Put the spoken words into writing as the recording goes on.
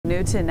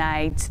New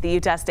tonight, the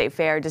Utah State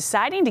Fair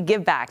deciding to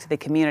give back to the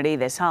community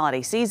this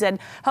holiday season,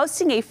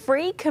 hosting a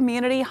free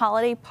community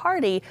holiday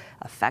party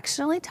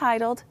affectionately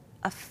titled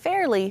A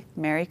Fairly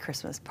Merry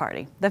Christmas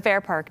Party. The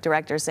Fair Park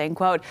director saying,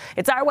 quote,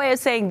 "It's our way of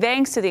saying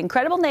thanks to the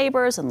incredible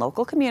neighbors and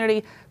local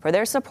community for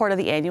their support of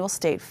the annual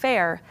State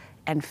Fair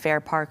and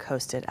Fair Park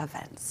hosted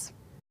events."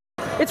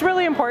 It's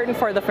really important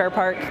for the Fair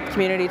Park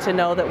community to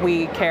know that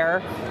we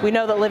care. We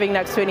know that living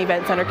next to an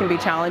event center can be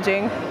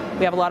challenging.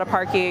 We have a lot of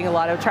parking, a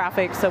lot of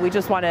traffic, so we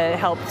just want to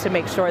help to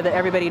make sure that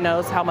everybody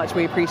knows how much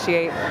we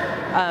appreciate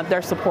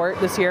their support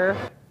this year.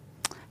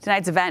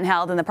 Tonight's event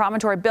held in the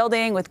Promontory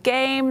building with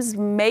games,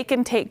 make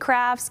and take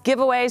crafts,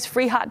 giveaways,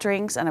 free hot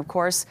drinks, and of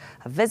course,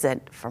 a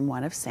visit from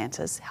one of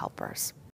Santa's helpers.